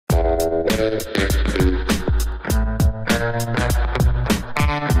Hey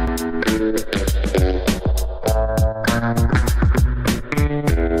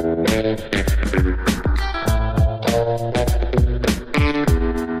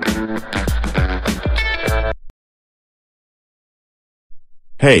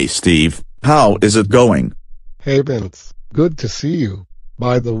Steve, how is it going? Hey Vince, good to see you.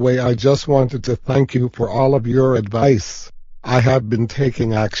 By the way, I just wanted to thank you for all of your advice. I have been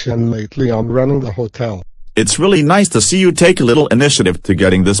taking action lately on running the hotel. It's really nice to see you take a little initiative to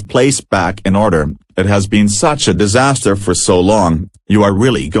getting this place back in order. It has been such a disaster for so long. You are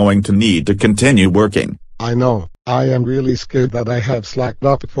really going to need to continue working. I know, I am really scared that I have slacked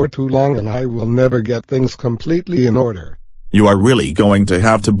off for too long and I will never get things completely in order. You are really going to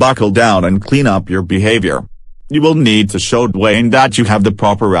have to buckle down and clean up your behavior. You will need to show Dwayne that you have the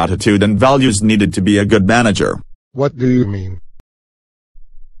proper attitude and values needed to be a good manager. What do you mean?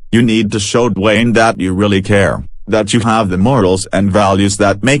 You need to show Dwayne that you really care, that you have the morals and values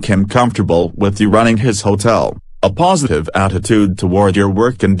that make him comfortable with you running his hotel. A positive attitude toward your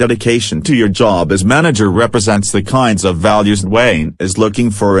work and dedication to your job as manager represents the kinds of values Dwayne is looking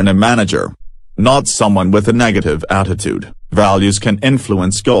for in a manager. Not someone with a negative attitude. Values can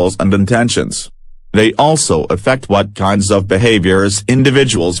influence goals and intentions. They also affect what kinds of behaviors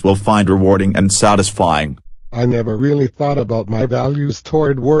individuals will find rewarding and satisfying. I never really thought about my values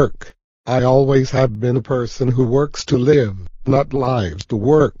toward work. I always have been a person who works to live, not lives to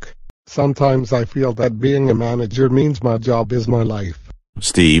work. Sometimes I feel that being a manager means my job is my life.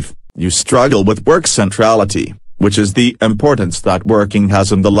 Steve, you struggle with work centrality, which is the importance that working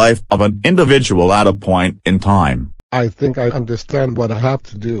has in the life of an individual at a point in time. I think I understand what I have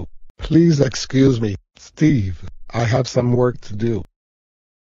to do. Please excuse me, Steve. I have some work to do.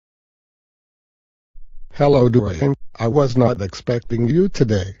 Hello Dwayne, I was not expecting you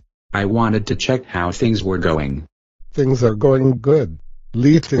today. I wanted to check how things were going. Things are going good.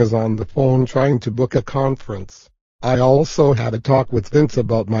 Lita is on the phone trying to book a conference. I also had a talk with Vince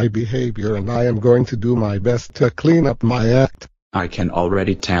about my behavior and I am going to do my best to clean up my act. I can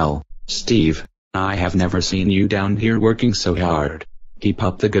already tell, Steve. I have never seen you down here working so hard. Keep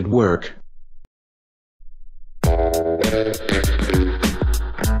up the good work.